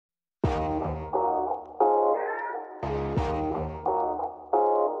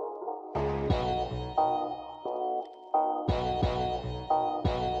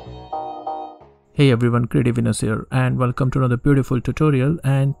Hey everyone, Creative Venus here and welcome to another beautiful tutorial,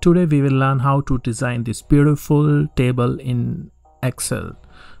 and today we will learn how to design this beautiful table in Excel,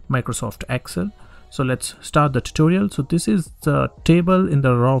 Microsoft Excel. So let's start the tutorial. So this is the table in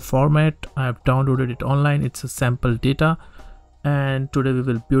the raw format. I have downloaded it online. It's a sample data, and today we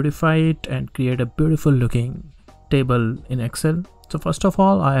will beautify it and create a beautiful looking table in Excel. So first of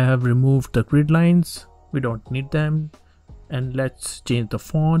all, I have removed the grid lines. We don't need them. And let's change the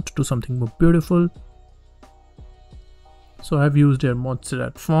font to something more beautiful. So I've used a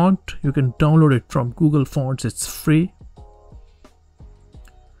Montserrat font. You can download it from Google Fonts, it's free.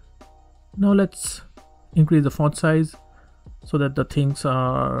 Now let's increase the font size so that the things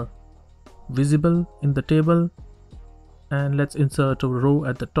are visible in the table, and let's insert a row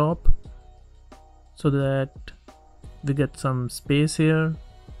at the top so that we get some space here,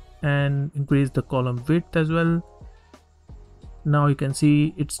 and increase the column width as well. Now you can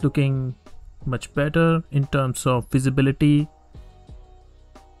see it's looking much better in terms of visibility.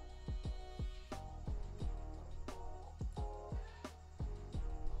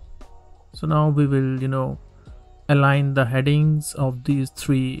 So now we will align the headings of these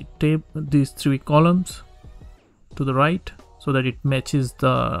three columns to the right so that it matches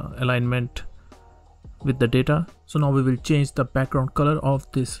the alignment with the data. So now we will change the background color of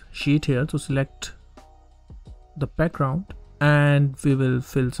this sheet here. So select the background and we will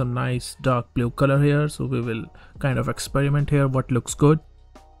fill some nice dark blue color here. So we will kind of experiment here what looks good.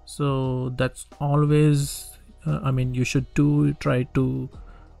 So that's always you should try to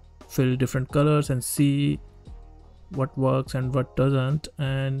fill different colors and see what works and what doesn't.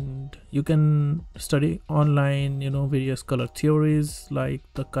 And you can study online various color theories, like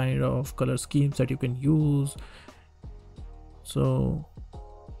the kind of color schemes that you can use. So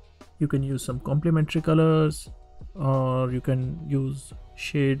you can use some complementary colors, or you can use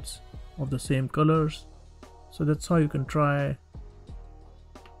shades of the same colors. So that's how you can try.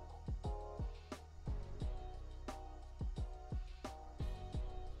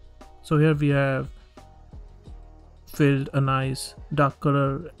 So here we have filled a nice dark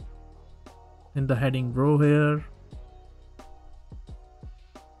color in the heading row here.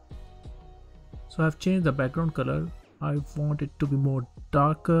 So I've changed the background color. I want it to be more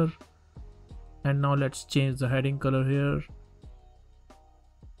darker. And now let's change the heading color here.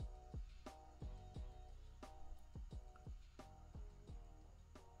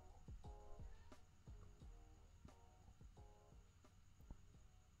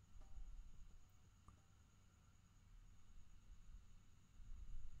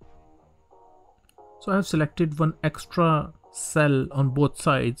 So I have selected one extra cell on both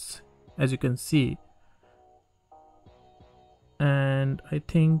sides, as you can see. And I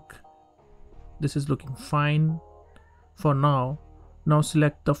think this is looking fine for now. Now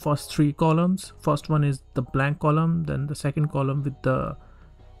select the first three columns. First one is the blank column, then the second column with the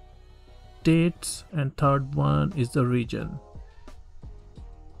dates, and third one is the region.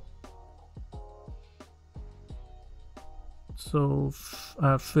 So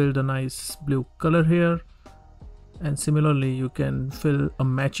I have filled a nice blue color here, and similarly you can fill a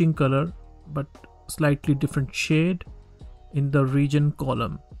matching color but slightly different shade in the region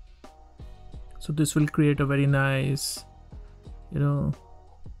column. So this will create a very nice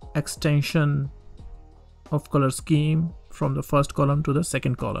extension of color scheme from the first column to the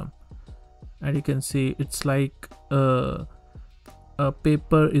second column. And you can see it's like a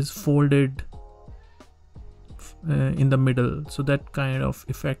paper is folded in the middle. So that kind of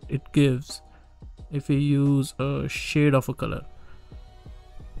effect it gives if we use a shade of a color.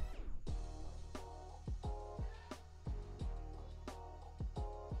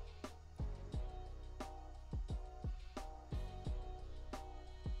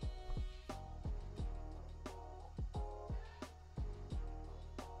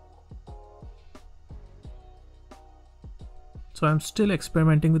 So I'm still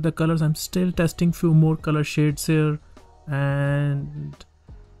experimenting with the colors. I'm still testing few more color shades here, and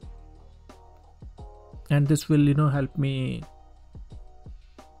this will help me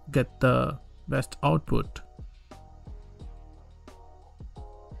get the best output.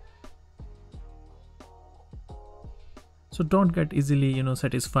 So don't get easily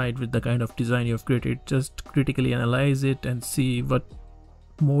satisfied with the kind of design you've created. Just critically analyze it and see what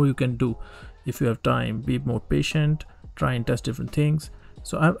more you can do. If you have time, be more patient. Try and test different things.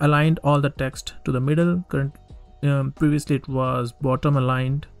 So I've aligned all the text to the middle. Previously it was bottom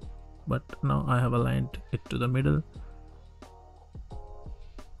aligned, but now I have aligned it to the middle.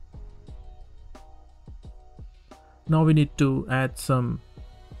 Now we need to add some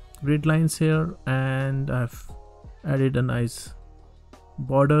grid lines here, and I've added a nice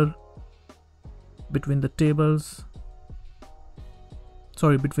border between the tables,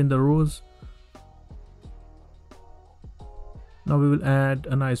 sorry, between the rows. Now we will add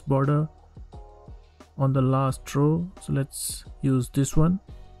a nice border on the last row, so let's use this one,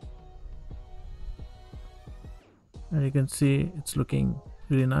 and you can see it's looking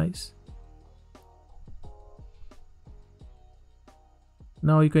really nice.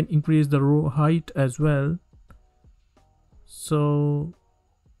 Now you can increase the row height as well, so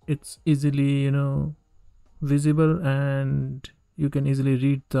it's easily, you know, visible and you can easily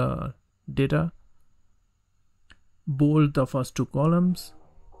read the data. Bold the first two columns.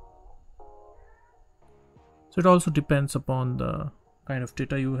 So it also depends upon the kind of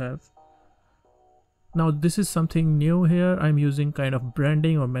data you have. Now this is something new here. I'm using kind of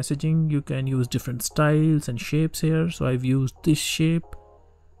branding or messaging. You can use different styles and shapes here. So I've used this shape,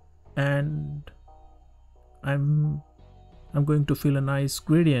 and I'm going to fill a nice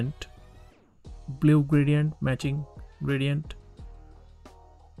gradient, blue gradient, matching gradient.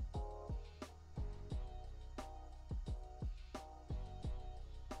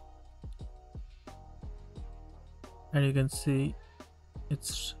 And you can see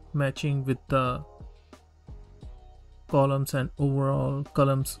it's matching with the columns and overall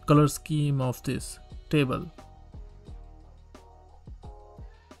color scheme of this table.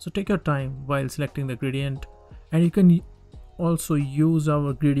 So take your time while selecting the gradient, and you can also use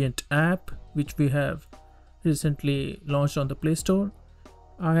our gradient app, which we have recently launched on the Play Store.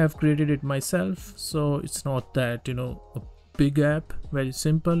 I have created it myself, so it's not that, you know, a big app, very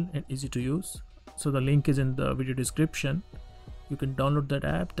simple and easy to use. So the link is in the video description. You can download that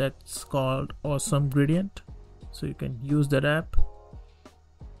app. That's called Awesome Gradient. So you can use that app.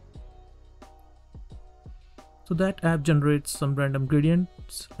 So that app generates some random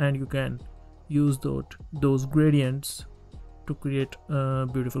gradients, and you can use those gradients to create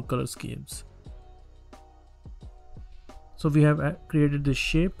beautiful color schemes. So we have created this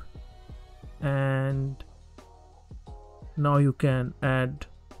shape, and now you can add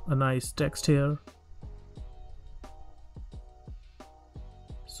a nice text here.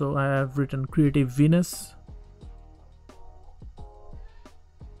 So I have written Creative Venus.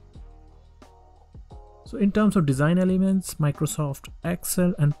 So in terms of design elements, Microsoft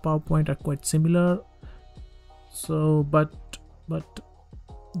Excel and PowerPoint are quite similar. So but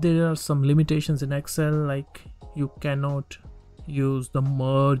there are some limitations in Excel, like you cannot use the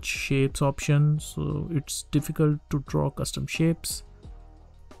merge shapes option, so it's difficult to draw custom shapes.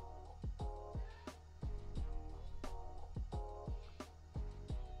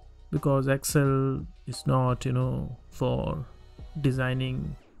 Because Excel is not, you know, for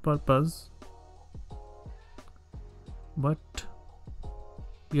designing purpose, but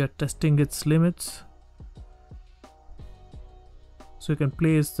we are testing its limits. So you can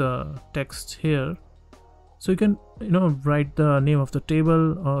place the text here, so you can, you know, write the name of the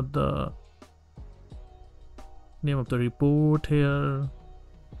table or the name of the report here,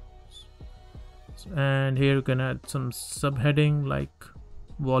 and here you can add some subheading like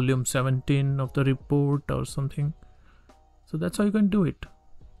volume 17 of the report or something. So that's how you can do it.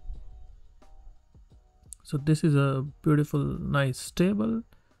 So this is a beautiful, nice table.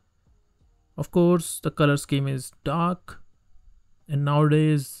 Of course, the color scheme is dark, and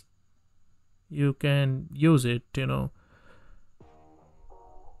nowadays you can use it, you know.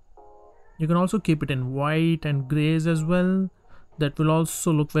 You can also keep it in white and grays as well. That will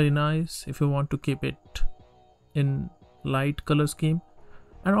also look very nice if you want to keep it in light color scheme.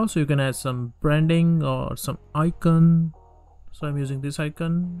 And also you can add some branding or some icon. So I'm using this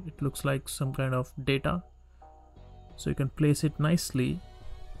icon. It looks like some kind of data. So you can place it nicely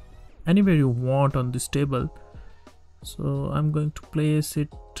anywhere you want on this table. So I'm going to place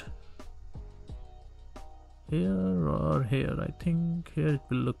it here or here. I think here it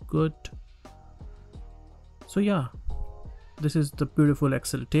will look good. So yeah, this is the beautiful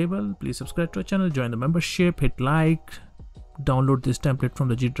Excel table. Please subscribe to our channel, join the membership, hit like, download this template from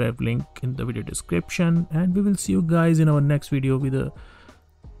the G Drive link in the video description, and we will see you guys in our next video with a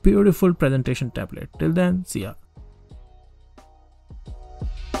beautiful presentation template. Till then, see ya.